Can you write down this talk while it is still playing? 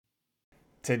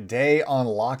Today on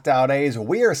Locked Out A's,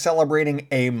 we are celebrating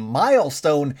a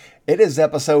milestone. It is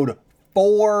episode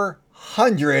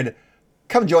 400.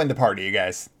 Come join the party, you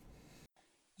guys.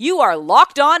 You are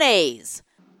Locked On A's,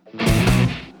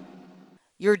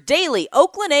 your daily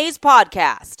Oakland A's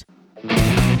podcast.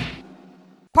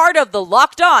 Part of the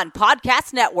Locked On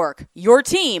Podcast Network, your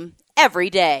team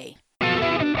every day.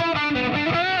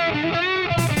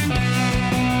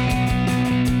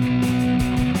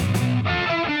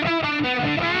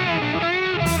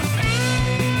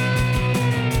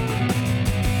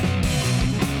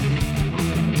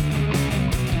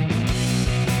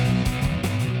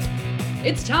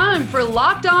 It's time for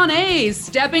Locked On A's.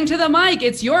 Stepping to the mic,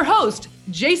 it's your host,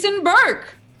 Jason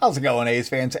Burke. How's it going, A's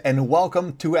fans? And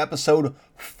welcome to episode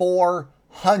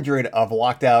 400 of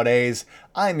Locked Out A's.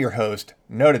 I'm your host,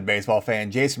 noted baseball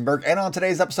fan Jason Burke. And on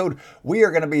today's episode, we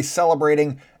are going to be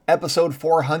celebrating episode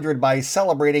 400 by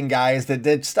celebrating guys that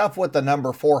did stuff with the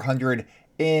number 400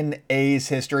 in A's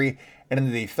history. And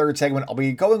in the third segment, I'll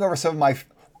be going over some of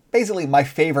my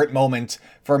favorite moments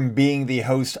from being the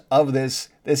host of this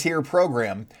here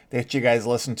program that you guys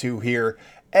listen to here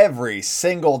every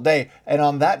single day. And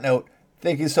on that note,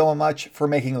 thank you so much for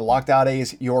making Locked Out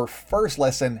A's your first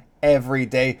listen every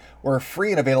day. We're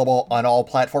free and available on all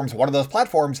platforms. One of those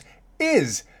platforms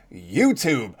is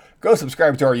YouTube. Go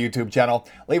subscribe to our YouTube channel.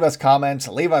 Leave us comments,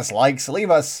 leave us likes,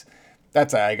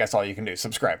 that's, I guess, all you can do.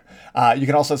 Subscribe. You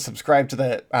can also subscribe to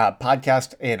the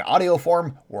podcast in audio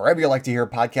form, wherever you like to hear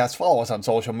podcasts. Follow us on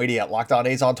social media at Locked On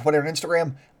A's on Twitter and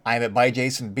Instagram. I'm at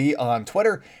ByJasonB on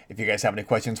Twitter. If you guys have any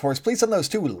questions for us, please send those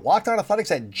to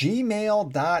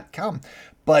lockedonathletics@gmail.com.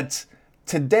 But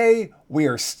today we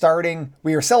are starting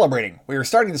to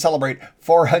celebrate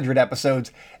 400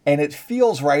 episodes, and it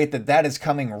feels right that is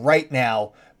coming right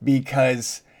now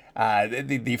because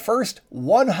the first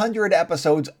 100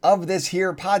 episodes of this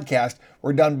here podcast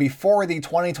were done before the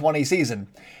 2020 season.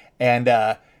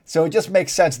 And so it just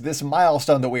makes sense this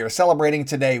milestone that we are celebrating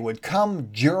today would come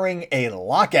during a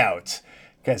lockout.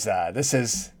 Because this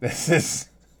is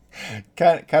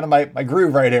kind of my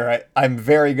groove right here. I'm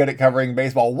very good at covering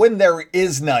baseball when there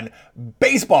is none.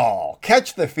 Baseball!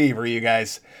 Catch the fever, you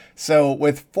guys. So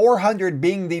with 400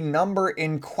 being the number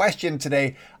in question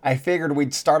today, I figured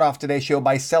we'd start off today's show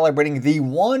by celebrating the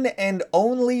one and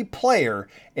only player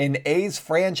in A's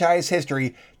franchise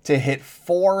history to hit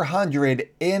 400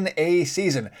 in a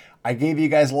season. I gave you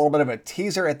guys a little bit of a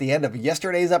teaser at the end of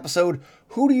yesterday's episode.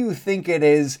 Who do you think it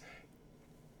is?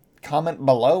 Comment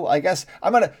below, I guess.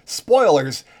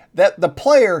 Spoilers, that the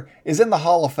player is in the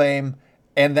Hall of Fame,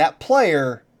 and that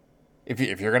player, if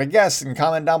you're going to guess and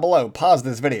comment down below, pause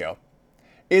this video,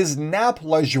 is Nap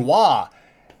Lajoie.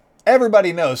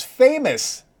 Everybody knows,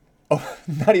 famous,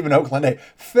 not even Oakland,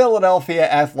 Philadelphia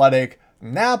Athletic,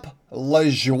 Nap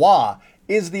Lajoie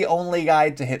is the only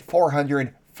guy to hit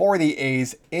 400 for the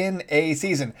A's in a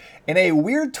season. In a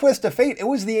weird twist of fate, it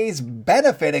was the A's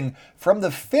benefiting from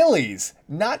the Phillies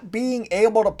not being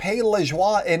able to pay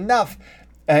Lajoie enough,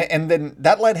 and then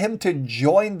that led him to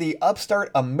join the upstart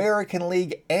American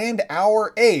League and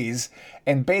our A's,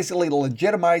 and basically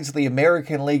legitimized the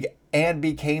American League and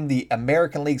became the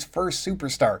American League's first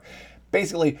superstar.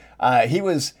 Basically, he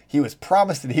was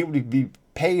promised that he would be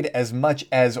paid as much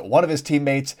as one of his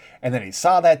teammates, and then he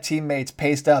saw that teammate's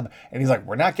pay stub, and he's like,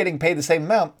 we're not getting paid the same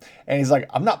amount, and he's like,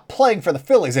 I'm not playing for the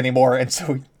Phillies anymore, and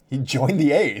so he joined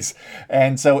the A's.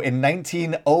 And so in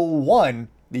 1901,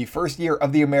 the first year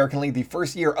of the American League, the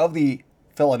first year of the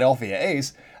Philadelphia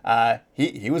A's,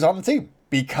 he was on the team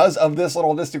because of this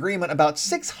little disagreement about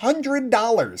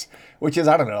 $600, which is,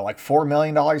 I don't know, like $4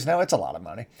 million now. It's a lot of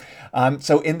money.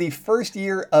 So in the first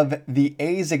year of the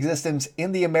A's existence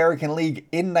in the American League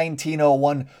in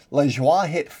 1901, Lajoie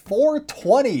hit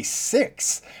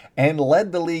 426 and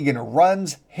led the league in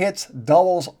runs, hits,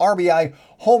 doubles, RBI,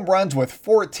 home runs with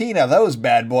 14 of those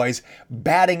bad boys,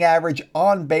 batting average,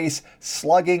 on base,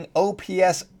 slugging,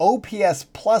 OPS, OPS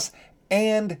plus,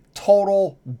 and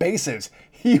total bases.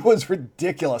 He was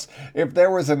ridiculous. If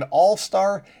there was an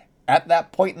all-star at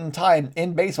that point in time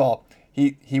in baseball,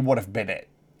 he would have been it.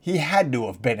 He had to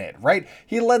have been it, right?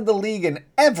 He led the league in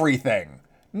everything.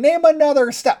 Name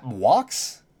another step.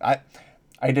 Walks? I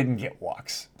didn't get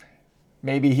walks.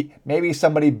 Maybe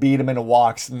somebody beat him in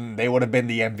walks and they would have been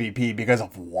the MVP because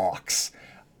of walks.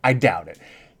 I doubt it.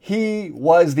 He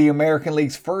was the American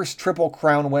League's first Triple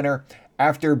Crown winner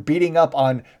after beating up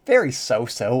on very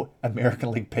so-so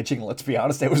American League pitching. Let's be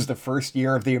honest, it was the first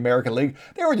year of the American League.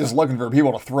 They were just looking for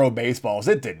people to throw baseballs.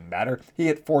 It didn't matter. He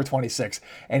hit 426,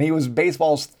 and he was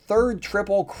baseball's third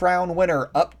Triple Crown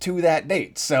winner up to that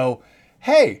date. So,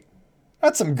 hey,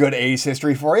 that's some good A's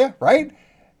history for you, right?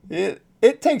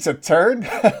 it takes a turn.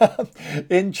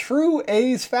 In true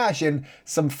A's fashion,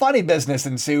 some funny business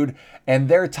ensued, and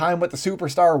their time with the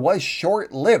superstar was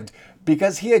short-lived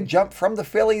because he had jumped from the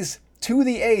Phillies to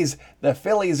the A's. The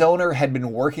Phillies owner had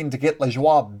been working to get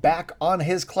Lajoie back on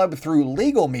his club through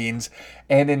legal means,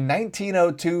 and in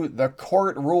 1902, the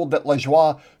court ruled that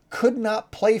Lajoie could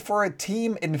not play for a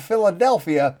team in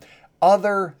Philadelphia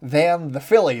other than the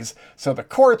Phillies. So the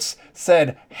courts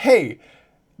said, hey,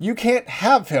 you can't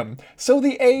have him. So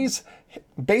the A's,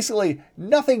 basically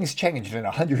nothing's changed in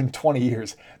 120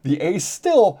 years. The A's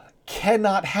still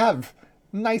cannot have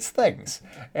nice things.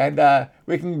 And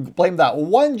we can blame that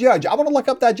one judge. I'm going to look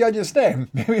up that judge's name.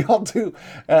 Maybe I'll do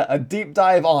a deep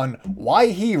dive on why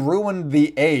he ruined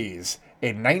the A's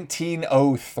in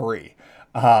 1903.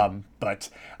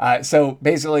 So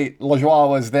basically, Lajoie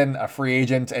was then a free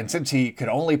agent, and since he could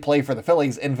only play for the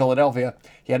Phillies in Philadelphia,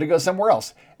 he had to go somewhere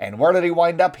else. And where did he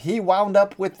wind up? He wound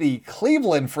up with the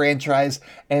Cleveland franchise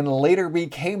and later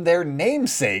became their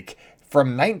namesake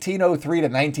from 1903 to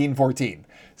 1914.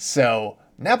 So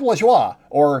Nap Lajoie,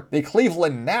 or the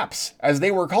Cleveland Naps, as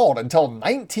they were called until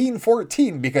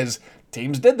 1914, because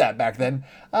teams did that back then.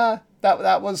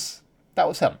 That was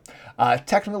him.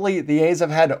 Technically, the A's have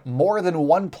had more than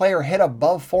one player hit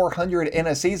above 400 in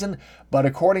a season, but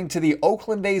according to the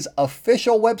Oakland A's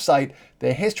official website,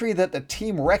 the history that the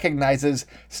team recognizes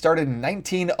started in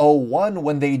 1901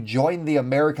 when they joined the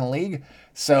American League.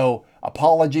 So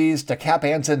apologies to Cap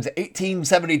Anson's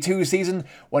 1872 season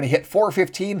when he hit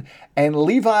 415, and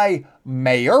Levi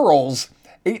Mayerl's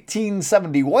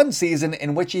 1871 season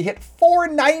in which he hit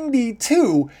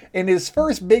 492 in his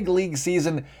first big league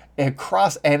season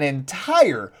across an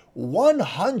entire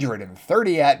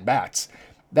 130 at-bats.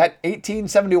 That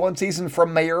 1871 season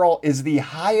from Mayerl is the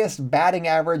highest batting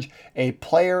average a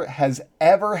player has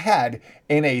ever had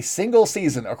in a single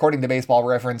season, according to Baseball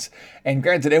Reference. And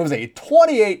granted, it was a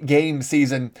 28-game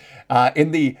season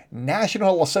in the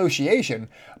National Association,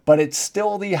 but it's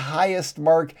still the highest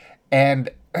mark, and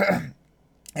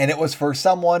it was for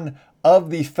someone of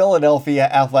the Philadelphia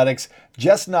Athletics,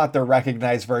 just not the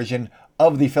recognized version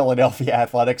of the Philadelphia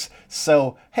Athletics.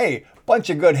 So, hey, bunch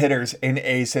of good hitters in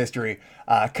A's history.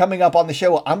 Coming up on the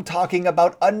show, I'm talking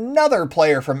about another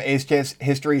player from A's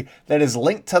history that is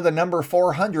linked to the number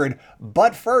 400.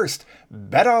 But first,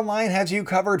 BetOnline has you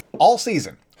covered all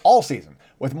season,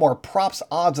 with more props,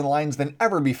 odds, and lines than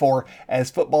ever before as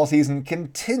football season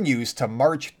continues to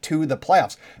march to the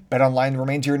playoffs. BetOnline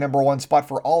remains your number one spot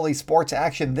for all the sports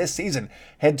action this season.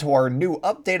 Head to our new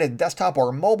updated desktop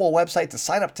or mobile website to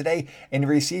sign up today and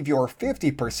receive your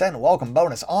 50% welcome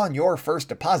bonus on your first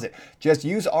deposit. Just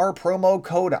use our promo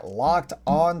code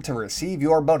LOCKEDON to receive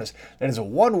your bonus. That is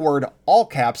one word, all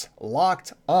caps,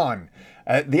 locked on.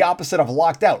 The opposite of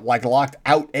locked out, like locked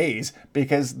out A's,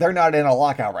 because they're not in a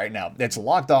lockout right now. It's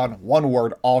locked on, one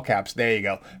word, all caps. There you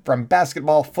go. From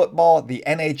basketball, football, the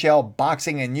NHL,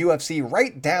 boxing, and UFC,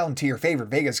 right down to your favorite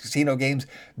Vegas casino games,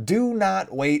 do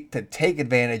not wait to take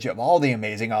advantage of all the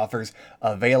amazing offers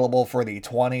available for the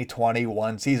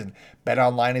 2021 season.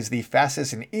 BetOnline is the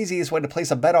fastest and easiest way to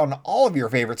place a bet on all of your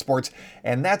favorite sports,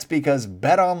 and that's because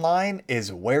BetOnline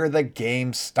is where the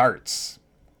game starts.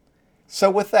 So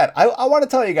with that, I want to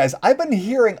tell you guys, I've been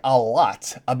hearing a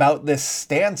lot about this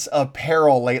Stance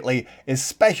apparel lately,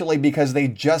 especially because they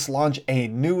just launched a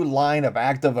new line of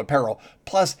active apparel.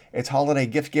 Plus, it's holiday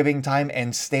gift giving time,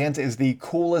 and Stance is the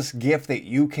coolest gift that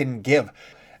you can give.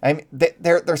 I mean,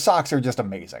 their socks are just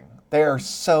amazing. They are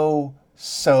so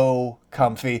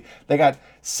comfy. They got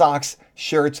socks,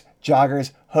 shirts,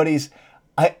 joggers, hoodies.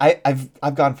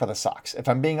 I've gone for the socks. If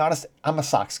I'm being honest, I'm a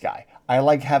socks guy. I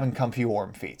like having comfy,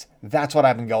 warm feet. That's what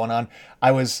I've been going on.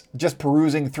 I was just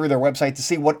perusing through their website to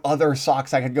see what other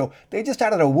socks I could go. They just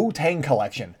added a Wu-Tang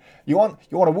collection. You want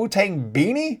a Wu-Tang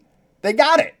beanie? They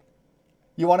got it.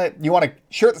 You want a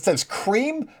shirt that says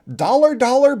cream? Dollar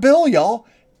bill, y'all.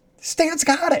 Stance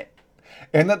got it.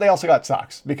 And then they also got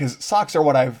socks, because socks are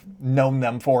what I've known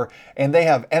them for. And they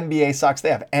have NBA socks.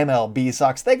 They have MLB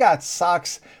socks. They got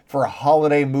socks for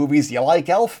holiday movies. You like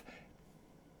Elf?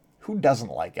 Who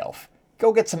doesn't like Elf?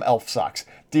 Go get some Elf socks.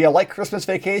 Do you like Christmas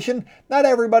Vacation? Not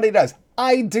everybody does.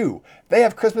 I do. They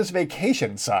have Christmas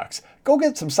Vacation socks. Go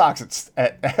get some socks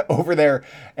over there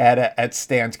at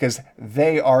Stance, because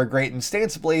they are great. And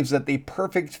Stance believes that the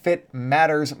perfect fit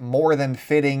matters more than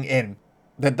fitting in.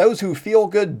 That those who feel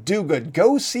good do good.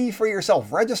 Go see for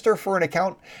yourself. Register for an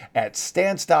account at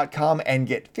Stance.com and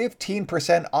get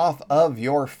 15% off of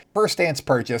your first Stance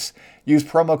purchase. Use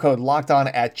promo code LOCKEDON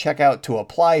at checkout to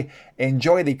apply.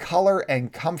 Enjoy the color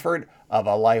and comfort of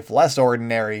a life less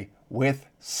ordinary with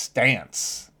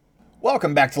Stance.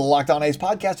 Welcome back to the Locked On A's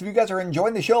podcast. If you guys are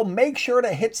enjoying the show, make sure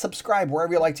to hit subscribe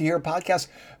wherever you like to hear podcasts.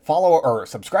 Follow or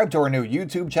subscribe to our new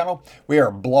YouTube channel. We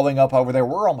are blowing up over there.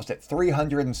 We're almost at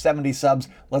 370 subs.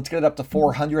 Let's get it up to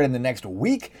 400 in the next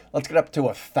week. Let's get up to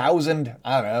 1,000,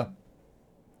 I don't know,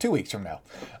 2 weeks from now.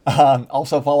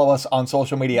 Also follow us on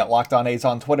social media at Locked On A's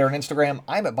on Twitter and Instagram.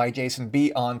 I'm at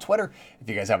ByJasonB on Twitter. If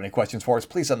you guys have any questions for us,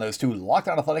 please send those to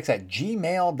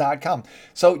lockedonathletics@gmail.com.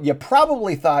 So you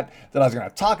probably thought that I was going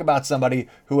to talk about somebody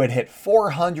who had hit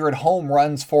 400 home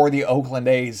runs for the Oakland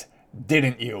A's,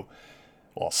 didn't you?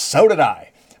 Well, so did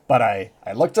I. But I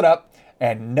looked it up,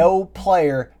 and no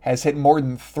player has hit more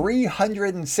than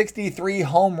 363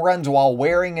 home runs while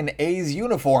wearing an A's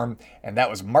uniform, and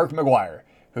that was Mark McGwire,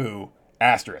 who,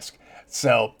 asterisk.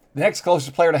 So the next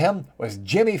closest player to him was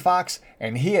Jimmy Fox,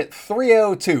 and he hit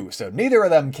 302, so neither of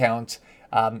them count.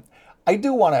 I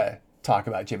do want to talk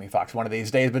about Jimmy Fox one of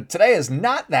these days, but today is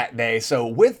not that day, so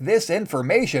with this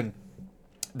information,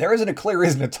 there isn't a clear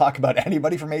reason to talk about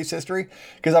anybody from A's history,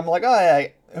 because I'm like,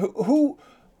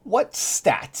 what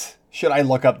stat should I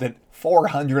look up that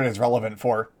 400 is relevant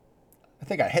for? I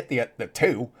think I hit the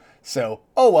 2, so,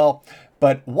 oh well.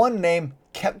 But one name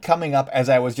kept coming up as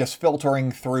I was just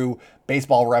filtering through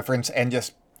Baseball Reference and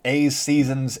just A's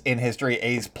seasons in history,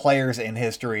 A's players in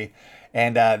history.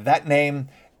 And that name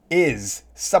is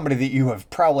somebody that you have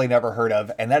probably never heard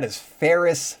of, and that is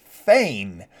Ferris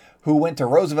Fain, who went to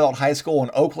Roosevelt High School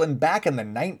in Oakland back in the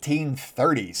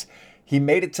 1930s. He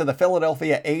made it to the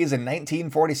Philadelphia A's in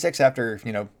 1946 after,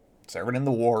 serving in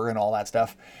the war and all that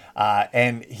stuff.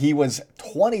 And he was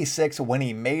 26 when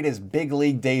he made his big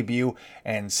league debut.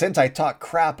 And since I talked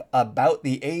crap about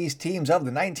the A's teams of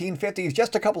the 1950s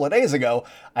just a couple of days ago,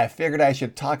 I figured I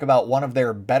should talk about one of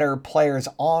their better players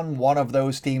on one of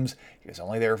those teams. He was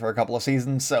only there for a couple of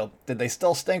seasons, so did they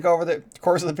still stink over the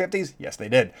course of the 50s? Yes, they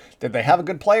did. Did they have a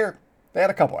good player? They had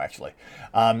a couple, actually.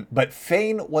 But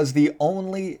Fain was he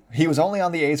was only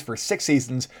on the A's for 6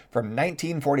 seasons from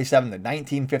 1947 to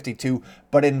 1952,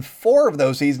 but in 4 of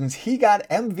those seasons, he got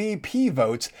MVP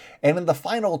votes, and in the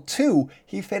final 2,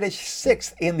 he finished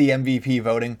 6th in the MVP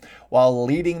voting, while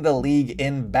leading the league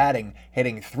in batting,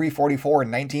 hitting .344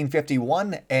 in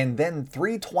 1951, and then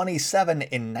 .327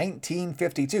 in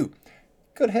 1952.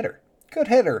 Good hitter. Good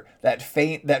hitter, that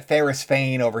Ferris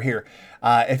Fain over here.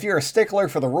 If you're a stickler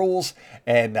for the rules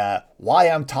and why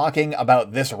I'm talking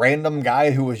about this random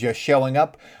guy who was just showing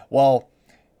up, well,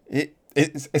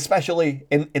 especially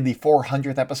in the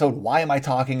 400th episode, why am I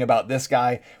talking about this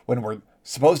guy when we're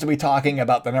supposed to be talking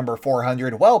about the number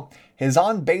 400? Well, his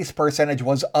on-base percentage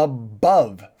was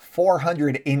above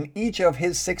 400 in each of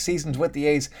his 6 seasons with the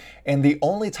A's, and the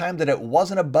only time that it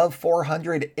wasn't above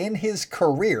 400 in his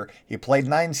career, he played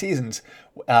 9 seasons,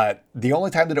 the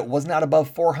only time that it was not above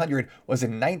 400 was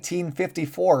in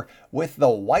 1954 with the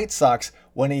White Sox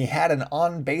when he had an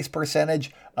on-base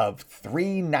percentage of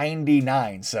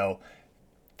 .399. So,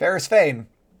 Ferris Fain,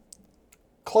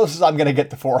 closest I'm going to get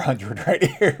to 400 right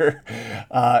here.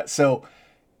 So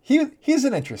he's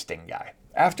an interesting guy.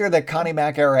 After the Connie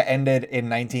Mack era ended in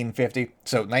 1950,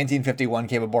 so 1951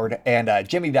 came aboard, and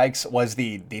Jimmy Dykes was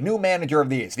the new manager of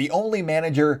the A's, the only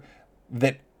manager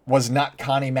that was not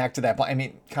Connie Mack to that point. I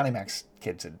mean, Connie Mack's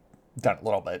kids had done a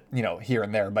little bit, here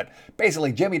and there, but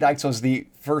basically Jimmy Dykes was the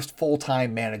first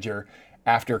full-time manager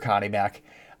after Connie Mack.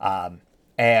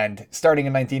 And starting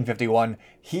in 1951,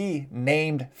 he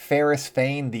named Ferris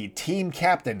Fain the team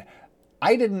captain.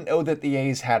 I didn't know that the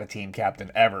A's had a team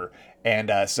captain ever. And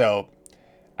so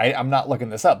I'm not looking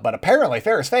this up, but apparently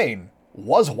Ferris Fain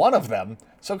was one of them.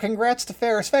 So congrats to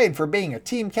Ferris Fain for being a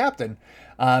team captain.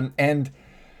 And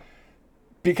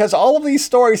because all of these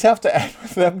stories have to end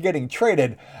with them getting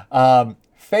traded,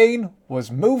 Fain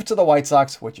was moved to the White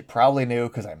Sox, which you probably knew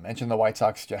because I mentioned the White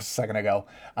Sox just a second ago.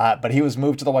 But he was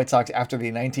moved to the White Sox after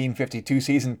the 1952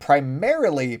 season,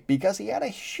 primarily because he had a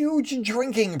huge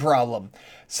drinking problem.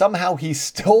 Somehow he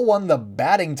still won the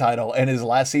batting title in his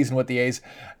last season with the A's,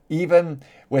 even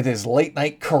with his late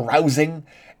night carousing.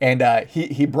 And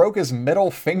he broke his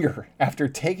middle finger after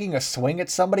taking a swing at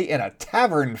somebody in a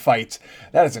tavern fight.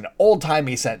 That is an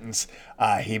old-timey sentence.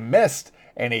 He missed,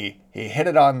 and he hit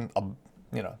it on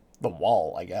the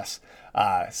wall, I guess.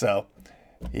 So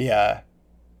he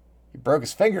broke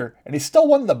his finger, and he still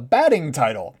won the batting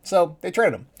title. So they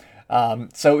traded him.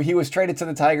 So he was traded to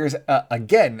the Tigers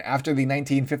again after the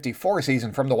 1954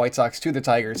 season from the White Sox to the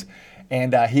Tigers.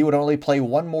 And he would only play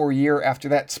 1 more year after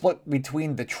that, split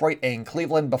between Detroit and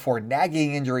Cleveland before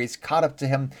nagging injuries caught up to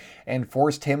him and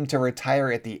forced him to retire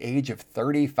at the age of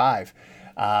 35.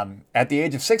 At the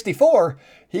age of 64,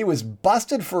 he was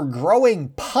busted for growing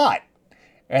pot.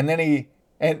 And then he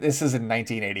And this is in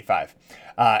 1985.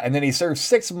 And then he served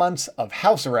 6 months of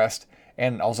house arrest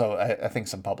and also, I think,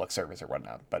 some public service or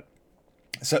whatnot. But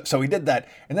so he did that.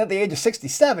 And then at the age of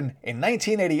 67, in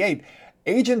 1988,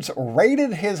 agents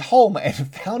raided his home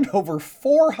and found over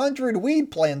 400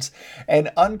 weed plants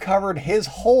and uncovered his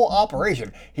whole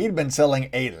operation. He'd been selling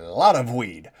a lot of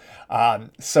weed.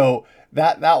 So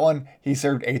that one he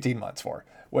served 18 months for,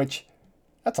 which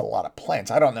that's a lot of plants.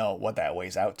 I don't know what that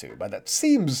weighs out to, but that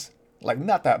seems like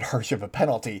not that harsh of a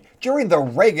penalty during the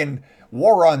Reagan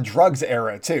war on drugs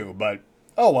era too. But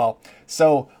oh well.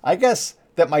 So I guess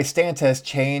that my stance has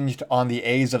changed on the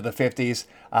A's of the 50s.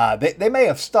 They may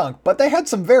have stunk, but they had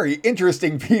some very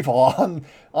interesting people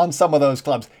on some of those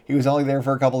clubs. He was only there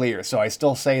for a couple of years, so I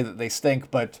still say that they stink,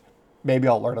 but maybe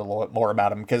I'll learn a little bit more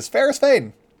about him, because Ferris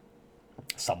Faden,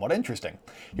 somewhat interesting.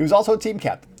 He was also a team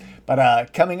captain.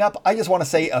 But coming up, I just want to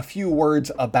say a few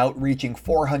words about reaching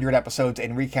 400 episodes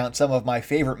and recount some of my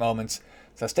favorite moments.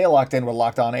 So stay locked in with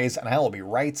Locked On A's, and I will be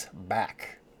right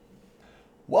back.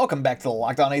 Welcome back to the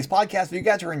Locked On A's podcast. If you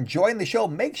guys are enjoying the show,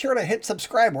 make sure to hit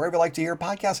subscribe wherever you like to hear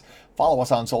podcasts. Follow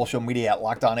us on social media at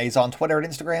Locked On A's on Twitter and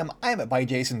Instagram. I am at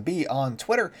ByJasonB on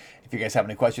Twitter. If you guys have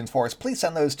any questions for us, please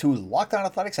send those to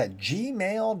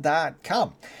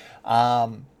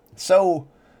lockedonathletics@gmail.com. So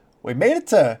we made it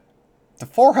to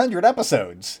 400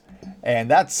 episodes,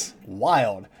 and that's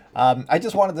wild. I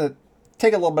just wanted to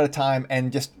take a little bit of time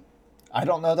and just, I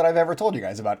don't know that I've ever told you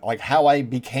guys about like how I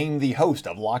became the host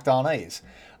of Locked On A's.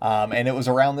 And it was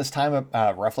around this time,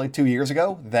 roughly 2 years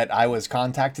ago, that I was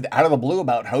contacted out of the blue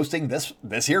about hosting this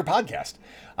here podcast.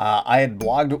 I had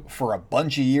blogged for a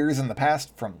bunch of years in the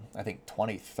past, from I think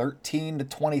 2013 to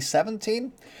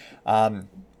 2017.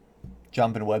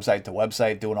 Jumping website to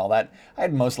website, doing all that. I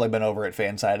had mostly been over at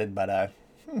Fansided, but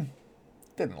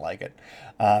didn't like it.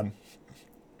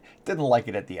 Didn't like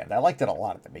it at the end. I liked it a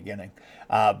lot at the beginning.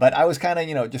 But I was kind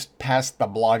of, just past the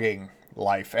blogging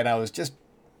life, and I was just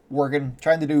working,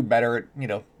 trying to do better at,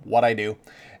 what I do.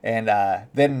 And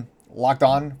then Locked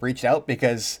On reached out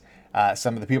because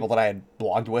some of the people that I had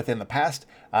blogged with in the past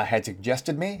had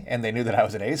suggested me, and they knew that I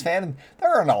was an A's fan, and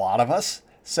there aren't a lot of us.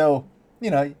 So,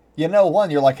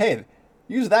 one, you're like, hey,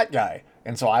 use that guy.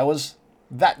 And so I was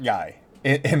that guy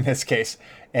in this case.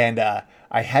 And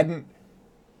I hadn't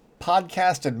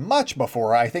podcasted much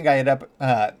before. I think I had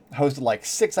hosted like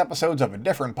 6 episodes of a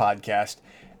different podcast.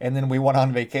 And then we went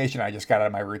on vacation. I just got out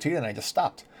of my routine and I just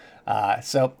stopped.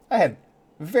 So I had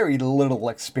very little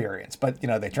experience. But,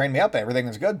 they trained me up. Everything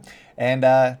was good. And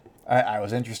I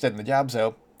was interested in the job.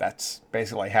 So that's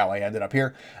basically how I ended up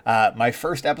here. My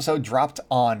first episode dropped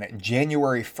on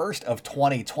January 1st of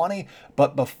 2020,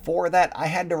 but before that, I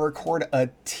had to record a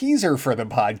teaser for the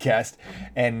podcast,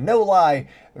 and no lie,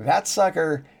 that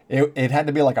sucker, it had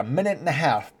to be like a minute and a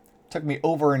half. Took me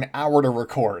over an hour to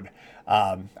record.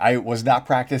 I was not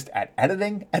practiced at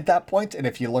editing at that point, and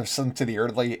if you listen to the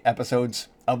early episodes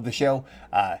of the show,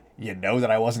 you know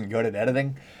that I wasn't good at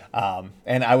editing.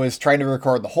 And I was trying to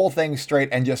record the whole thing straight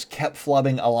and just kept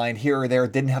flubbing a line here or there,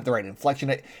 didn't have the right inflection.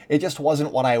 It just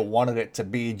wasn't what I wanted it to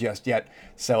be just yet.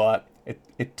 So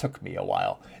it took me a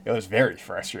while. It was very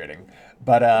frustrating.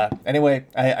 But anyway,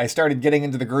 I started getting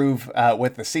into the groove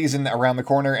with the season around the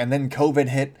corner, and then COVID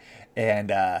hit, and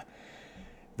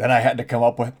then I had to come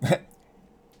up with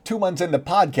 2 months into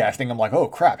podcasting. I'm like, oh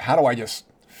crap, how do I just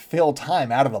fill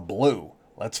time out of the blue?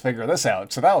 Let's figure this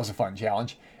out. So that was a fun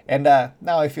challenge. And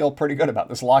now I feel pretty good about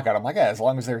this lockout. I'm like, as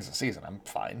long as there's a season, I'm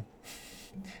fine.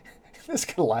 This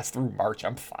could last through March.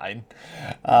 I'm fine.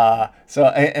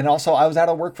 And also I was out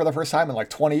of work for the first time in like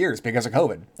 20 years because of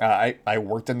COVID. I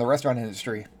worked in the restaurant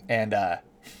industry, and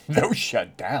those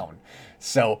shut down.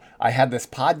 So I had this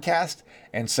podcast,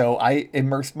 and so I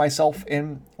immersed myself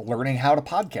in learning how to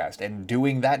podcast and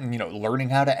doing that, and learning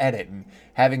how to edit and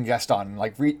having guests on, and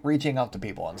like reaching out to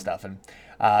people and stuff. And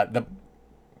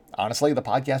honestly, the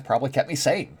podcast probably kept me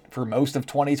sane for most of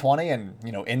 2020 and,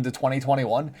 into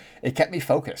 2021. It kept me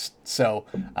focused. So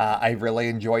I really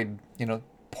enjoyed,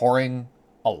 pouring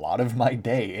a lot of my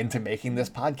day into making this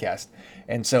podcast.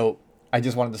 And so I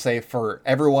just wanted to say, for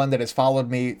everyone that has followed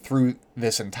me through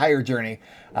this entire journey,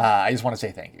 I just want to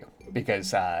say thank you,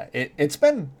 because it's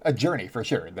been a journey for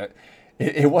sure. That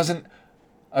it wasn't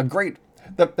a great,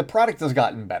 the product has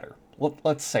gotten better.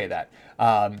 Let's say that.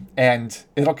 And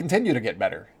it'll continue to get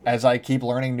better as I keep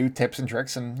learning new tips and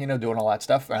tricks and, doing all that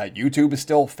stuff. YouTube is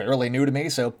still fairly new to me.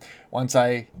 So once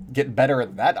I get better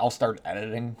at that, I'll start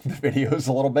editing the videos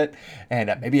a little bit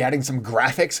and maybe adding some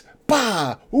graphics.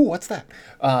 Bah! Ooh, what's that?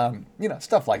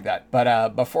 Stuff like that.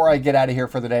 But before I get out of here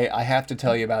for the day, I have to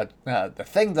tell you about the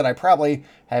thing that I probably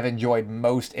have enjoyed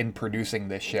most in producing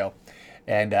this show.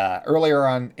 And earlier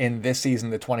on in this season,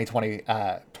 the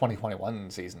 2021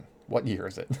 season, what year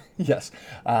is it? Yes.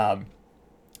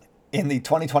 In the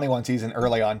 2021 season,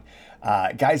 early on,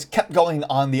 guys kept going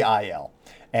on the IL.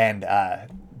 And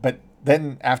but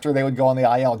then after they would go on the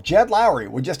IL, Jed Lowry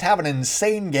would just have an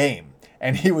insane game.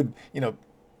 And he would,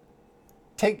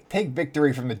 take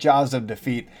victory from the jaws of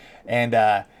defeat. And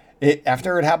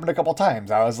after it happened a couple times,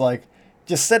 I was like,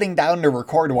 just sitting down to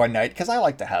record one night, because I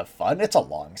like to have fun. It's a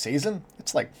long season.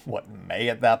 It's like, May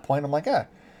at that point? I'm like, I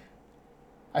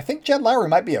think Jed Lowry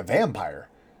might be a vampire.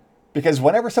 Because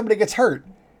whenever somebody gets hurt,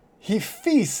 he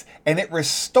feasts and it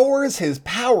restores his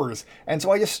powers. And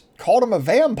so I just called him a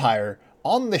vampire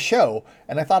on the show,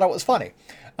 and I thought it was funny.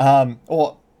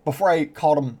 Before I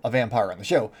called him a vampire on the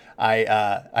show,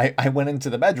 I went into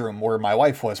the bedroom where my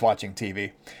wife was watching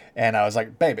TV, and I was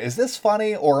like, babe, is this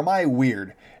funny or am I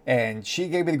weird? And she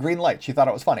gave me the green light. She thought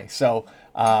it was funny. So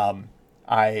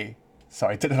I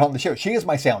did it on the show. She is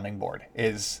my sounding board,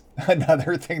 is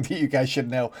another thing that you guys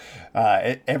should know.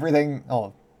 Everything,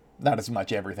 not as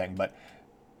much everything, but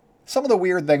some of the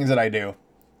weird things that I do,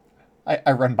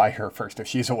 I run by her first if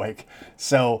she's awake.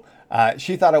 So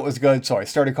she thought it was good, so I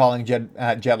started calling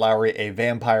Jed Lowry a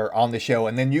vampire on the show,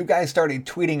 and then you guys started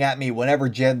tweeting at me whenever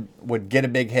Jed would get a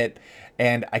big hit,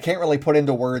 and I can't really put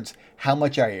into words how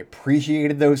much I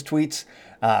appreciated those tweets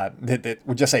that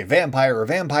would just say vampire or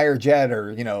vampire Jed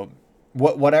or,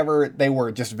 whatever they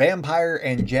were, just vampire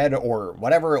and Jed or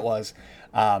whatever it was.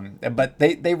 But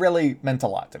they really meant a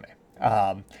lot to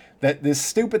me. That this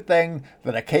stupid thing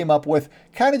that I came up with,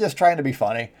 kind of just trying to be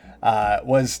funny,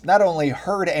 was not only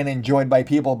heard and enjoyed by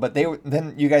people, but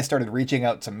then you guys started reaching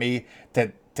out to me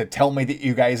to tell me that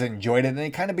you guys enjoyed it, and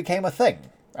it kind of became a thing.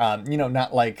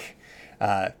 Not like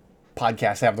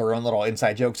podcasts have their own little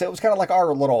inside jokes. It was kind of like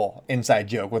our little inside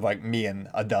joke with like me and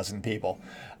a dozen people.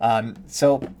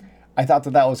 So I thought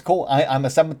that was cool. I'm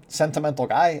a sentimental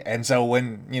guy, and so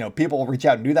when people reach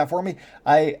out and do that for me,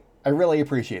 I really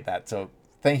appreciate that. So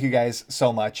thank you guys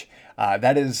so much.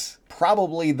 That is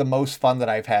probably the most fun that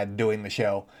I've had doing the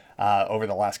show over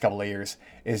the last couple of years,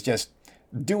 is just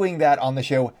doing that on the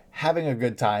show, having a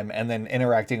good time, and then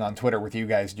interacting on Twitter with you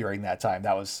guys during that time.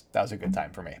 That was a good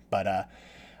time for me. But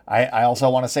I also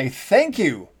want to say thank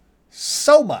you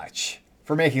so much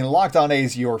for making Locked On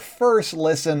A's your first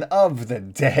listen of the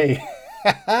day.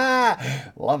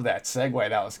 Love that segue.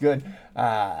 That was good.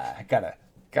 Gotta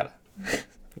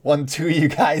 1-2 you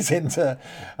guys into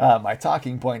my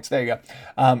talking points. There you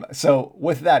go. So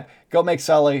with that, go make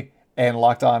Sully and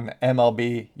Locked On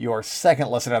MLB your second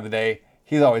listen of the day.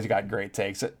 He's always got great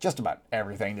takes. Just about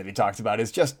everything that he talks about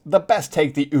is just the best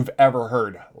take that you've ever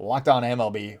heard. Locked On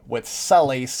MLB with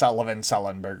Sully Sullivan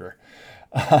Sullenberger.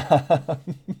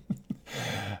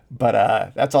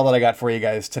 But that's all that I got for you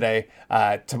guys today.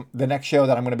 The next show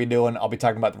that I'm going to be doing, I'll be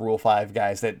talking about the Rule 5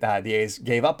 guys that the A's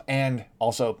gave up and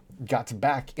also got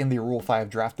back in the Rule 5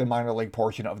 draft, the minor league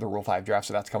portion of the Rule 5 draft.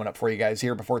 So that's coming up for you guys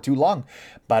here before too long.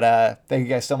 But thank you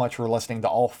guys so much for listening to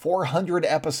all 400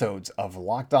 episodes of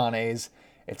Locked On A's.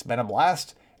 It's been a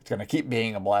blast. It's going to keep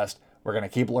being a blast. We're going to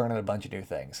keep learning a bunch of new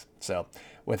things. So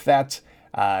with that,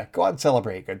 go out and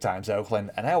celebrate good times,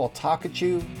 Oakland, and I will talk at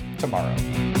you tomorrow.